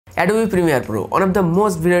Adobe Premiere Pro, one of the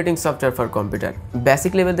most video editing software for computer.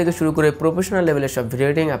 Basic level থেকে শুরু করে professional লেভেলের সব ভিডিও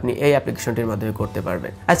এডিটিং আপনি এই অ্যাপ্লিকেশনটির মাধ্যমে করতে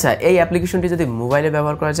পারবেন। আচ্ছা, এই অ্যাপ্লিকেশনটি যদি মোবাইলে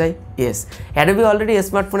ব্যবহার করা যায়, ইয়েস, Adobe অলরেডি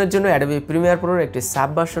স্মার্টফোনের জন্য Adobe Premiere Pro এর একটি সাব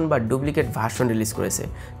ভার্সন বা ডুপ্লিকেট ভার্সন রিলিজ করেছে,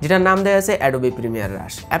 যেটার নাম দেওয়া আছে Adobe Premiere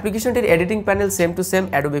Rush। অ্যাপ্লিকেশনটির editing panel same to same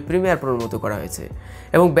Adobe Premiere Pro এর মতো করা হয়েছে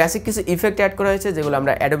এবং বেসিক কিছু ইফেক্ট অ্যাড করা হয়েছে যেগুলো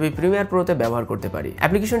আমরা Adobe Premiere Pro তে ব্যবহার করতে পারি।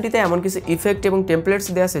 অ্যাপ্লিকেশনটিতে এমন কিছু ইফেক্ট এবং টেমপ্লেটস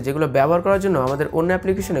দেওয়া আছে যেগুলো ব্যবহার করার জন্য আমাদের অন্য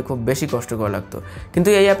অ্যাপ্লিকেশনে খুব বেশি কষ্ট লাগতো, কিন্তু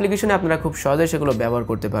এই অ্যাপ্লিকেশনে আপনারা খুব সহজে সেগুলো ব্যবহার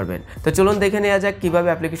করতে পারবেন। তো চলুন দেখে নেওয়া যাক কিভাবে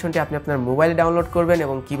অ্যাপ্লিকেশনটি আপনি আপনার মোবাইলে ডাউনলোড করবেন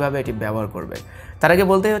এবং কিভাবে এটি ব্যবহার করবেন। তার আগে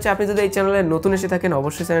বলতেই হচ্ছে, আপনি যদি এই চ্যানেলে নতুন এসে থাকেন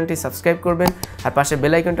অবশ্যই চ্যানেলটি সাবস্ক্রাইব করবেন আর পাশে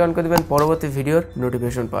বেল আইকনটি অন করে দেবেন পরবর্তী ভিডিওর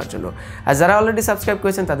নোটিফিকেশন পাওয়ার জন্য। আর যারা অলরেডি সাবস্ক্রাইব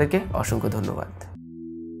করেছেন তাদেরকে অসংখ্য ধন্যবাদ।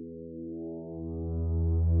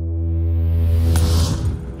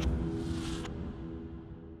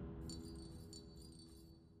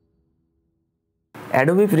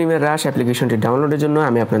 Adobe Premiere Rush অ্যাপ্লিকেশনটি ডাউনলোডের জন্য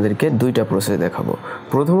আমি আপনাদেরকে দুইটা প্রসেস দেখাবো।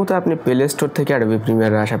 প্রথমত আপনি প্লে স্টোর থেকে Adobe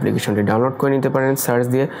Premiere Rush অ্যাপ্লিকেশনটি ডাউনলোড করে নিতে পারেন সার্চ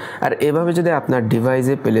দিয়ে। আর এভাবে যদি আপনার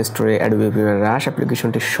ডিভাইসে প্লে স্টোরে Adobe Premiere Rush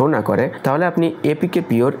অ্যাপ্লিকেশনটি শো না করে, তাহলে আপনি APK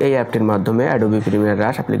Pure এই অ্যাপটির মাধ্যমে Adobe Premiere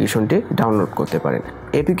Rush অ্যাপ্লিকেশনটি ডাউনলোড করতে পারেন।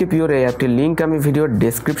 APK Pure এই অ্যাপটির লিঙ্ক আমি ভিডিওর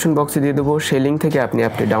ডেসক্রিপশন বক্সে দিয়ে দেবো, সেই লিঙ্ক থেকে আপনি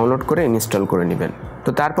অ্যাপটি ডাউনলোড করে ইনস্টল করে নেবেন।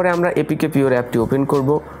 তো তারপরে আমরা APK Pure অ্যাপটি ওপেন করব।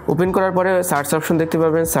 ওপেন করার পরে সার্চ অপশন দেখতে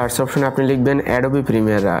পাবেন, সার্চ অপশনে আপনি লিখবেন Adobe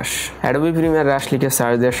Premiere Rush। Adobe Premiere Rush লিখে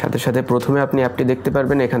সার্চ দেওয়ার সাথে সাথে প্রথমে আপনি অ্যাপটি দেখতে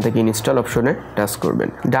পারবেন, এখান থেকে ইনস্টল অপশনে টাচ করবেন।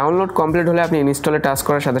 ডাউনলোড কমপ্লিট হলে আপনি ইনস্টলে টাচ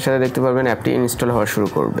করার সাথে সাথে দেখতে পারবেন অ্যাপটি ইনস্টল হওয়া শুরু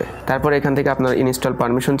করবে। তারপর এখান থেকে আপনার ইনস্টল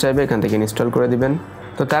পারমিশন চাইবে, এখান থেকে ইনস্টল করে দিবেন।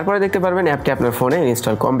 তো তারপরে দেখতে পারবেন অ্যাপটি আপনার ফোনে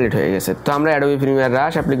ইনস্টল কমপ্লিট হয়ে গেছে। তো আমরা Adobe Premiere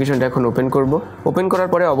Rush অ্যাপ্লিকেশনটা এখন ওপেন করব। ওপেন করার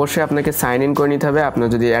পরে অবশ্যই আপনাকে সাইন ইন করে নিতে হবে। আপনার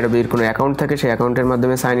যদি Adobe-র কোনো অ্যাকাউন্ট থাকে সেই অ্যাকাউন্টের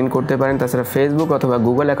মাধ্যমে সাইন ইন করতে পারেন, তাছাড়া ফেসবুক অথবা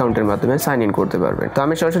গুগল অ্যাকাউন্টের মাধ্যমে সাইন ইন করতে পারবেন। তো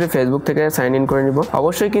আমি সরাসরি ফেসবুক থেকে সাইন ইন করে নিব।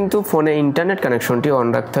 অবশ্যই কিন্তু ফোনে ইন্টারনেট কানেকশনটি অন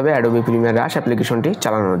রাখতে হবে Adobe Premiere Rush অ্যাপ্লিকেশনটি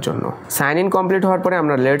চালানোর জন্য। সাইন ইন কমপ্লিট হওয়ার পরে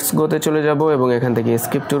আমরা লেটস গোতে চলে যাব এবং এখান থেকে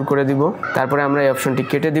স্কিপ টুর করে দিব। তারপরে আমরা এই অপশনটি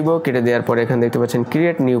কেটে দিব। কেটে দেওয়ার পরে এখানে দেখতে পাচ্ছেন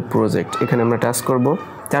ক্রিয়েট নিউ প্রজেক্ট, এখানে আমরা টাচ করব।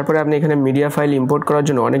 তারপরে আপনি এখানে মিডিয়া ফাইল ইম্পোর্ট করার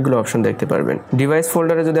জন্য অনেকগুলো অপশন দেখতে পারবেন। ডিভাইস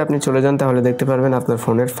ফোল্ডারে যদি আপনি চলে যান তাহলে দেখতে পারবেন আপনার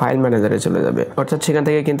ফোনের ফাইল ম্যানেজারে চলে যাবে, অর্থাৎ সেখান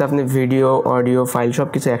থেকে কিন্তু আপনি ভিডিও, অডিও, ফাইল সব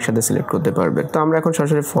কিছু একসাথে সিলেক্ট করতে পারবেন। তো আমরা এখন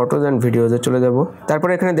সরাসরি ফটোজ অ্যান্ড ভিডিওজে চলে যাব।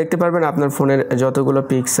 তারপরে এখানে দেখতে পারবেন আপনার ফোনের যতগুলো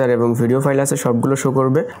পিকচার এবং ভিডিও ফাইল আছে সবগুলো শো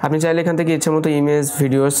করবে। আপনি চাইলে এখান থেকে ইচ্ছা মতো ইমেজ,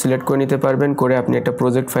 ভিডিও সিলেক্ট করে নিতে পারবেন, করে আপনি একটা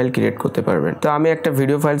প্রজেক্ট ফাইল ক্রিয়েট করতে পারবেন। তো আমি একটা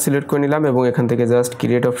ভিডিও ফাইল সিলেক্ট করে নিলাম এবং এখান থেকে জাস্ট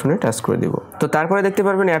ক্রিয়েট অপশনে টাচ করে দিব। তো তারপরে দেখতে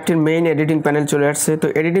পারবেন অ্যাপটির মেইন এডিটিং প্যানেল চলে আসছে। তো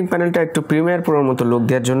এডিটিং প্যানেলটা একটু প্রিমিয়ার প্রোর মতো লুক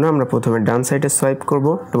দেওয়ার জন্য আমরা প্রথমে ডান সাইডে সোয়াইপ করব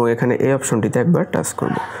এবং এখানে এই অপশনটিতে একবার টাচ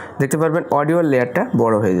করব। দেখতে পারবেন অডিওর লেয়ারটা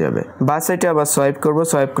বড় হয়ে যাবে। বাঁ সাইডে আবার সোয়াইপ করব।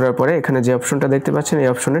 সোয়াইপ করার পরে এখানে যে অপশনটা দেখতে পাচ্ছেন এই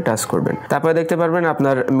অপশনে টাচ করবেন। তারপরে দেখতে পারবেন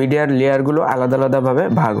আপনার মিডিয়ার লেয়ারগুলো আলাদা আলাদাভাবে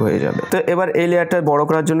ভাগ হয়ে যাবে। তো এবার এই লেয়ারটা বড়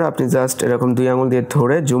করার জন্য আপনি জাস্ট এরকম দুই আঙুল দিয়ে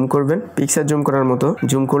ধরে জুম করবেন, পিক্সেল জুম করার মতো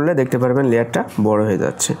জুম করলে দেখতে পারবেন লেয়ারটা বড় হয়ে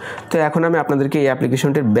যাচ্ছে। তো এখন আমি আপনাদেরকে এই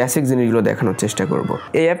অ্যাপ্লিকেশনটির বেসিক জিনিসগুলো দেখানোর চেষ্টা করব।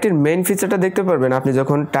 এই অ্যাপটির মেইন ফিচারটা দেখতে পারবেন আপনি যখন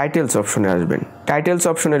টাইটেলস অপশনে আসবেন। টাইটেলস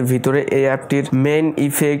অপশনের ভিতরে এই অ্যাপটির মেইন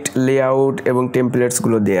ইফেক্ট, লেআউট এবং টেমপ্লেটস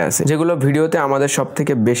গুলো দেওয়া আছে, যেগুলো ভিডিওতে আমাদের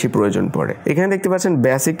সবথেকে বেশি প্রয়োজন পড়ে। এখানে দেখতে পাচ্ছেন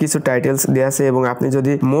বেসিক কিছু টাইটেলস দেওয়া আছে এবং আপনি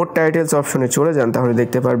যদি মোর টাইটেলস অপশনে চলে যান তাহলে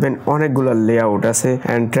দেখতে পারবেন অনেকগুলো লেআউট আছে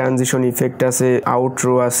এন্ড ট্রানজিশন ইফেক্ট আছে,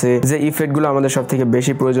 আউটরো আছে, যে ইফেক্টগুলো আমাদের সবথেকে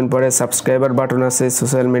বেশি প্রয়োজন পড়ে। সাবস্ক্রাইবার বাটন আছে,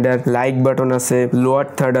 সোশ্যাল মিডিয়ার লাইক বাটন আছে, লোয়ার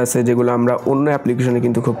থার্ড আছে, যেগুলো আমরা অন্য অ্যাপ্লিকেশনে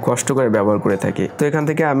কিন্তু খুব কষ্ট করে ব্যবহার করে থাকি। তো এখান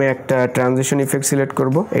থেকে আমি একটা ট্রানজিশন ইফেক্ট সিলেক্ট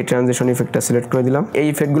করব। এই ট্রানজিশন ইফেক্টটা সিলেক্ট করে দিলাম। এই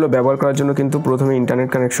ইফেক্টগুলো ব্যবহার করার জন্য কিন্তু প্রথমে ইন্টারনেট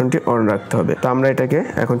কানেকশনটি অন রাখতে হবে। তো আমরা এটাকে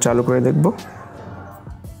এখন চালু করে দেখব।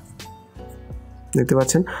 দেখতে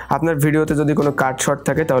পাচ্ছেন আপনার ভিডিওতে যদি কোনো কাট শট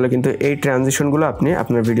থাকে তাহলে কিন্তু এই ট্রানজিশনগুলো আপনি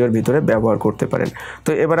আপনার ভিডিওর ভিতরে ব্যবহার করতে পারেন। তো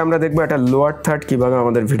এবার আমরা দেখব একটা লোয়ার থার্ড কিভাবে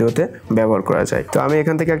আমাদের ভিডিওতে ব্যবহার করা যায়। তো আমি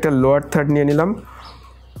এখান থেকে একটা লোয়ার থার্ড নিয়ে নিলাম।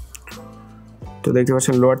 তো দেখতে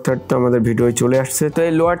পাচ্ছেন লোয়ার থার্ড তো আমাদের ভিডিওয় চলে আসছে। তো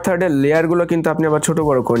এই লোয়ার থার্ডের লেয়ারগুলো কিন্তু আপনি আবার ছোট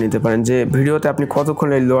বড় করে নিতে পারেন, যে ভিডিওতে আপনি কতক্ষণ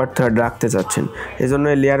এই লোয়ার থার্ড রাখতে চাচ্ছেন। এই জন্য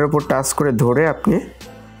এই লেয়ারের উপর টাচ করে ধরে আপনি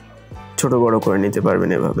ছোট বড় করে নিতে পারবেন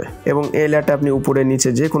এভাবে, এবং এই লেয়ারটা আপনি উপরে নিচে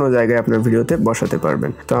যে কোনো জায়গায় আপনার ভিডিওতে বসাতে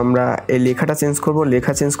পারবেন। তো আমরা এই লেখাটা চেঞ্জ করব।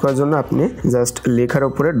 লেখা চেঞ্জ করার জন্য আপনি জাস্ট লেখার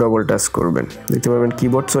উপরে ডবল টাচ করবেন। দেখতে পারবেন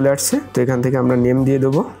কিবোর্ড চলে আসছে। তো এখান থেকে আমরা নেম দিয়ে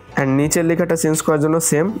দেবো অ্যান্ড নিচের লেখাটা চেঞ্জ করার জন্য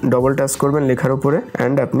সেম ডবল টাচ করবেন লেখার উপরে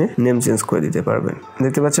অ্যান্ড আপনি নেম চেঞ্জ করে দিতে পারবেন।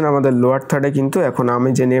 দেখতে পাচ্ছেন আমাদের লোয়ার থার্ডে কিন্তু এখন আমি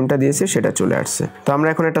যে নেমটা দিয়েছি সেটা চলে আসছে। তো আমরা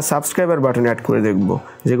এখন একটা সাবস্ক্রাইবার বাটন অ্যাড করে দেখব,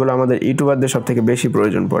 যেগুলো আমাদের ইউটিউবারদের সব থেকে বেশি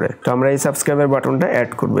প্রয়োজন পড়ে। তো আমরা এই সাবস্ক্রাইবার বাটনটা অ্যাড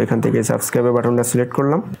করবো। এখান থেকে এই সাবস্ক্রাইবার বাটনটা সিলেক্ট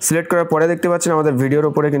করলাম। সিলেক্ট করার পরে দেখতে পাচ্ছেন আমাদের ভিডিওর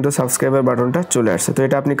উপরে কিন্তু সাবস্ক্রাইবার বাটনটা চলে আসছে। তো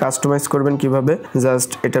এটা আপনি কাস্টমাইজ করবেন কিভাবে, জাস্ট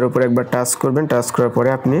এটার উপরে একবার টাচ করবেন। টাচ করার পরে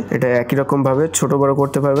আপনি এটা একই রকম ভাবে ছোট বড়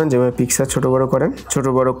করতে পারবেন, যেভাবে পিকচার ছোট বড় করেন। ছোট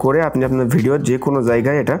বড় করে আপনি আপনার ভিডিও যে কোনো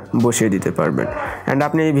জায়গায় এটা বসিয়ে দিতে পারবেন। অ্যান্ড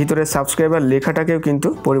আপনি এই ভিতরে সাবস্ক্রাইবার লেখাটাকেও কিন্তু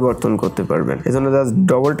পরিবর্তন করতে পারবেন। এজন্য জাস্ট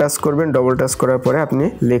ডবল টাচ করবেন। ডবল টাচ করার পরে আপনি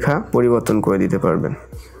লেখা পরিবর্তন করে দিতে পারবেন।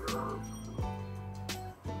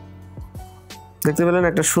 দেখতে পেলেন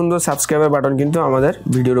একটা সুন্দর সাবস্ক্রাইবার বাটন কিন্তু আমাদের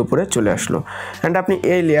ভিডিওর উপরে চলে আসলো। অ্যান্ড আপনি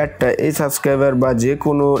এই লেয়ারটা, এই সাবস্ক্রাইবার বা যে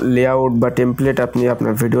কোনো লেআউট বা টেমপ্লেট আপনি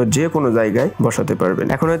আপনার ভিডিওর যে কোনো জায়গায় বসাতে পারবেন।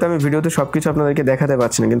 এখন হয়তো আমি ভিডিওতে সব কিছু আপনাদেরকে দেখাতে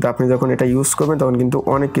পারছি না, কিন্তু আপনি যখন এটা ইউজ করবেন তখন কিন্তু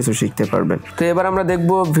অনেক কিছু শিখতে পারবেন। তো এবার আমরা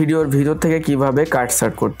দেখবো ভিডিওর ভিতর থেকে কিভাবে কাট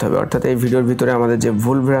সার্ট করতে হবে, অর্থাৎ এই ভিডিওর ভিতরে আমাদের যে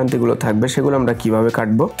ভুল ভ্রান্তিগুলো থাকবে সেগুলো আমরা কিভাবে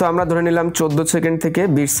কাটবো। তো আমরা ধরে নিলাম 14 সেকেন্ড থেকে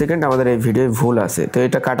 20 সেকেন্ড আমাদের এই ভিডিওয় ভুল আছে। তো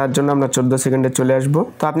এটা কাটার জন্য আমরা 14 সেকেন্ডে চলে আসবো।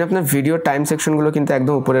 তো আপনি আপনার ভিডিও টাইম সেকশন গুলো কিন্তু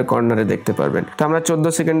একদম উপরের কর্নারে দেখতে পারবেন। তো আমরা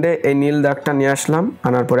 14 সেকেন্ডে এই নীল দাগটা নিয়ে আসলাম।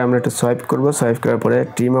 আনার পরে আমরা একটু সোয়াইপ করব। সোয়াইপ করার পরে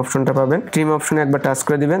ট্রিম অপশনটা পাবেন। ট্রিম অপশনে একবার টাচ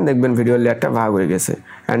করে দিবেন, দেখবেন ভিডিওর লেয়ারটা ভাগ হয়ে গেছে।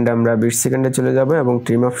 অ্যান্ড আমরা 20 সেকেন্ডে চলে যাব এবং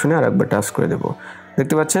ট্রিম অপশনে আর একবার টাচ করে দেবো।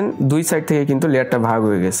 দেখতে পাচ্ছেন দুই সাইড থেকে কিন্তু লেয়ারটা ভাগ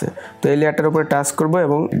হয়ে গেছে। তো এই লেয়ারটার উপরে টাচ করব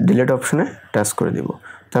এবং ডিলিট অপশনে টাচ করে দিব।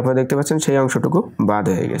 তারপর দেখতে পাচ্ছেন সেই অংশটুকু বাদ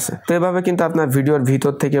হয়ে গেছে। তো এভাবে কিন্তু আপনার ভিডিওর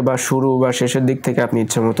ভিতর থেকে বা শুরু বা শেষের দিক থেকে আপনি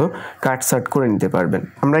ইচ্ছা মতো কাট সার্ট করে নিতে পারবেন।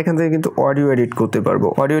 আমরা এখান থেকে কিন্তু অডিও এডিট করতে পারবো।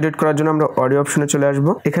 অডিও এডিট করার জন্য আমরা অডিও অপশনে চলে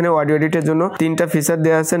আসবো। এখানে অডিও এডিটের জন্য 3টা ফিচার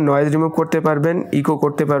দেওয়া আছে। নয়েজ রিমুভ করতে পারবেন, ইকো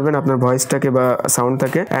করতে পারবেন আপনার ভয়েসটাকে বা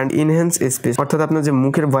সাউন্ডটাকে, অ্যান্ড ইনহ্যান্স স্পিচ, অর্থাৎ আপনার যে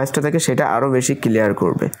মুখের ভয়েসটা থাকে সেটা আরো বেশি ক্লিয়ার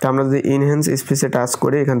করবে। তো আমরা যদি ইনহ্যান্স স্পিচে টাচ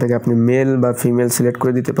করে এখান থেকে আপনি মেল বা ফিমেল সিলেক্ট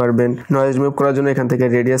করে দিতে পারবেন। নয়েজ রিমুভ করার জন্য এখান থেকে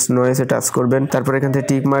রেডিয়াস নয়েজে টাচ করবেন। তারপর এখান থেকে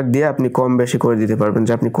টিক মার্ক দিয়ে আপনি কম বেশি করে দিতে পারবেন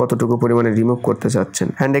যে আপনি কতটুকু পরিমাণে রিমুভ করতে চাচ্ছেন।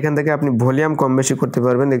 অ্যান্ড এখান থেকে আপনি ভলিউম কম বেশি করতে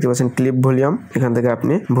পারবেন। দেখতে পাচ্ছেন ক্লিপ ভলিউম, এখান থেকে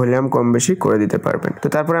আপনি ভলিউম কম বেশি করে দিতে পারবেন। তো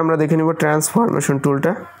তারপরে আমরা দেখে নিব ট্রান্সফরমেশন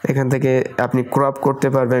টুলটা। এখান থেকে আপনি ক্রপ করতে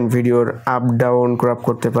পারবেন, ভিডিওর আপ ডাউন ক্রপ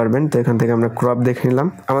করতে পারবেন। তো এখান থেকে আমরা ক্রপ দেখে নিলাম।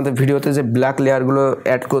 আমাদের ভিডিওতে যে ব্ল্যাক লেয়ারগুলো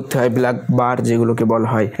অ্যাড করতে হয়, ব্ল্যাক বার যেগুলোকে বলা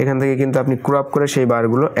হয়, এখান থেকে কিন্তু আপনি ক্রপ করে সেই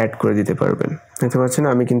বারগুলো অ্যাড করে দিতে পারবেন। দেখতে পাচ্ছেন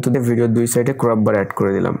আমি কিন্তু ভিডিওর দুই সাইডে ক্রপ বার অ্যাড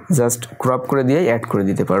করে দিলাম। জাস্ট ক্রপ করে দিয়ে অ্যাড করে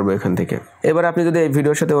দিতে পারবো এখান থেকে। এবার আপনি যদি এই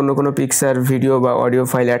ভিডিওর সাথে অন্য কোনো পিকচার, ভিডিও বা অডিও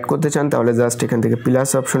ফাইল অ্যাড করতে চান তাহলে জাস্ট এখান থেকে প্লাস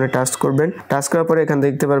অপশনে টাচ করবেন। টাচ করার পরে এখান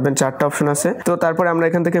দেখতে পারবেন 4টা অপশন আছে। তো তারপরে আমরা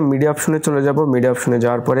এখান থেকে মিডিয়া অপশনে চলে যাব। মিডিয়া অপশনে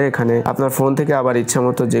যাওয়ার পরে এখানে আপনার ফোন থেকে আবার ইচ্ছা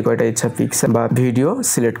মতো যে কয়টা ইচ্ছা পিকচার বা ভিডিও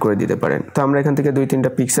সিলেক্ট করে দিতে পারেন। তো আমরা এখান থেকে 2-3টা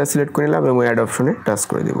পিকচার সিলেক্ট করে নিলাম এবং অ্যাড অপশনে টাচ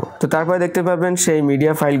করে দিব। তো তারপরে দেখতে পারবেন সেই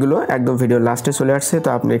মিডিয়া ফাইলগুলো একদম ভিডিও লাস্টে চলে আসছে। তো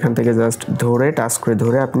আপনি এখান থেকে জাস্ট ধরে টাচ করে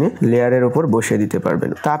ধরে আপনি লেয়ারের উপর বসিয়ে দিতে পারবেন।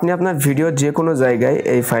 তো আপনি আপনার ভিডিও যে কোনো জায়গায়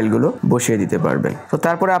এই ফাইলগুলো বসিয়ে দিতে পারবেন। তো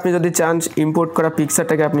তারপরে আপনি যদি চান ইম্পোর্ট করা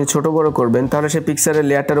পিকচারটাকে আপনি ছোট বড় করবেন, তাহলে সেই পিকচারের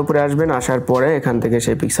লেয়ারটার উপরে আসবেন। আসার পরে এখান থেকে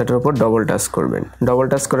সেই পিকচারটার উপর ডবল টাচ করবেন। ডবল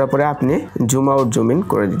টাচ করার পরে আপনি জুম আউট জুম ইন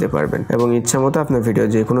করে দিতে পারবেন এবং ইচ্ছা মতো আপনার ভিডিও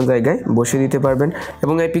যে কোনো জায়গায় বসিয়ে দিতে পারবেন।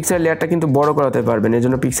 এবং এই পিকচার লেয়ারটা কিন্তু বড় করাতে পারবেন। এই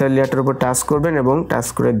জন্য পিকচার লেয়ারটার উপর টাচ করবেন এবং টাচ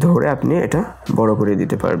করে ধরে আপনি এটা বড় করে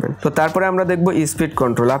দিতে পারবেন। তো তারপরে আমরা দেখব স্পিড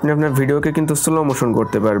কন্ট্রোল। আপনি আপনার ভিডিওকে কিন্তু স্লো মোশন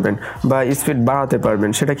করতে পারবেন বা স্পিড বাড়াতে পারবেন।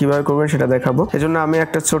 সেটা কিভাবে করবেন সেটা দেখাবো। এজন্য আমি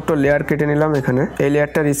একটা ছোট্ট লেয়ার কেটে নিলাম। এখানে এই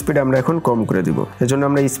লেয়ারটার স্পিড আমরা এখন কম করে দিব। এজন্য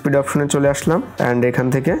আমরা স্পিড অপশনে চলে আসলাম অ্যান্ড এখান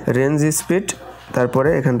থেকে রেঞ্জ স্পিড, তারপরে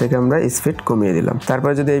এখান থেকে আমরা স্পিড কমিয়ে দিলাম।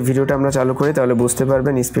 তারপরে যদি এই ভিডিওটা আমরা চালু করি তাহলে বুঝতে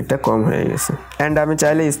পারবেন স্পিডটা কম হয়ে গেছে। অ্যান্ড আমি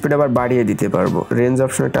চাইলে স্পিড আবার বাড়িয়ে দিতে পারবো। রেঞ্জ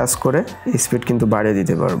অপশনে টাচ করে স্পিড কিন্তু বাড়িয়ে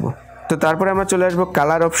দিতে পারবো। তো তারপরে আমরা চলে আসবো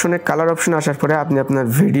কালার অপশনে। কালার অপশন আসার পরে আপনি আপনার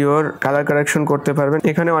ভিডিওর কালার কারেকশন করতে পারবেন।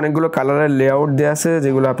 এখানে অনেকগুলো কালারের লেআউট দেওয়া আছে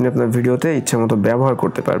যেগুলো আপনি আপনার ভিডিওতে ইচ্ছা মতো ব্যবহার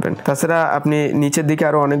করতে পারবেন। তাছাড়া আপনি নিচের দিকে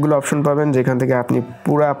আরো অনেকগুলো অপশন পাবেন যেখান থেকে আপনি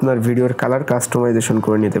পুরো আপনার ভিডিওর কালার কাস্টমাইজেশন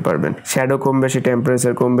করে নিতে পারবেন। শ্যাডো কম বেশি,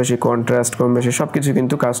 টেম্পারেচার কম বেশি, কন্ট্রাস্ট কম বেশি, সবকিছু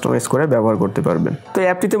কিন্তু কাস্টমাইজ করে ব্যবহার করতে পারবেন। তো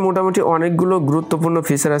অ্যাপটিতে মোটামুটি অনেকগুলো গুরুত্বপূর্ণ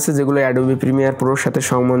ফিচার আছে যেগুলো অ্যাডোবি প্রিমিয়ার প্রোর সাথে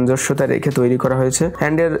সামঞ্জস্যতা রেখে তৈরি করা হয়েছে।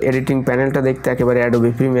 অ্যান্ড এর এডিটিং প্যানেলটা দেখতে একেবারে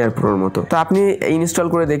অ্যাডোবি প্রিমিয়ার প্রোর মতো। তো আপনি ইনস্টল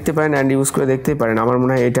করে দেখতে পারেন অ্যান্ড ইউজ করে দেখতে পারেন। আমার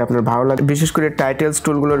মনে হয় এটা আপনার ভালো লাগে। বিশেষ করে টাইটেলস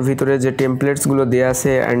টুলগুলোর ভিতরে যে টেমপ্লেটস গুলো দেওয়া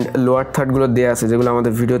আছে অ্যান্ড লোয়ার থার্ড গুলো দেওয়া আছে যেগুলো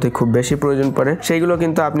আমাদের ভিডিওতে খুব বেশি প্রয়োজন পড়ে, সেইগুলো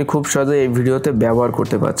কিন্তু আপনি খুব সহজে এই ভিডিওতে ব্যবহার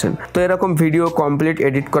করতে পারছেন। তো এরকম ভিডিও কমপ্লিট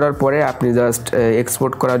এডিট করার পরে আপনি জাস্ট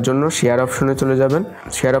এক্সপোর্ট করার জন্য শেয়ার অপশনে চলে যাবেন।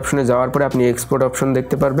 শেয়ার অপশনে যাওয়ার পরে আপনি এক্সপোর্ট অপশন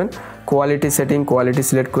দেখতে পারবেন। কোয়ালিটি সেটিং, কোয়ালিটি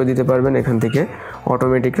সিলেক্ট করে দিতে পারবেন এখান থেকে,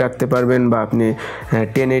 অটোমেটিক রাখতে পারবেন বা আপনি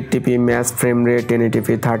 1080p match frame rate, 1080p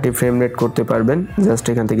 30 frame rate করতে পারবেন। জাস্ট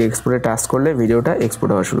এখান থেকে এক্সপোর্টে টাচ করলে ভিডিওটা এক্সপোর্ট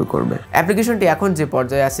হওয়া শুরু করবে। অ্যাপ্লিকেশনটি এখন যে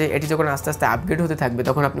পর্যায়ে আছে এটি যখন আস্তে আস্তে আপগ্রেড হতে থাকবে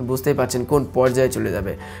তখন আপনি বুঝতেই পারছেন কোন পর্যায়ে চলে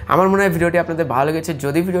যাবে। আমার মনে হয় ভিডিওটি আপনাদের ভালো লেগেছে।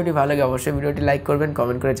 যদি ভিডিওটি ভালো লাগে অবশ্যই ভিডিওটি লাইক করবেন,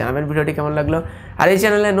 কমেন্ট করে জানাবেন ভিডিওটি কেমন লাগলো। আর এই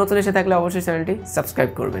চ্যানেলে নতুন এসে থাকলে অবশ্যই চ্যানেলটি সাবস্ক্রাইব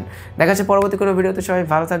করবেন। দেখা হচ্ছে পরবর্তী কোনো ভিডিওতে। সবাই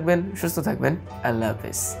ভালো থাকবেন, সুস্থ থাকবেন। আল্লাহ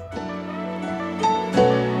হাফেজ।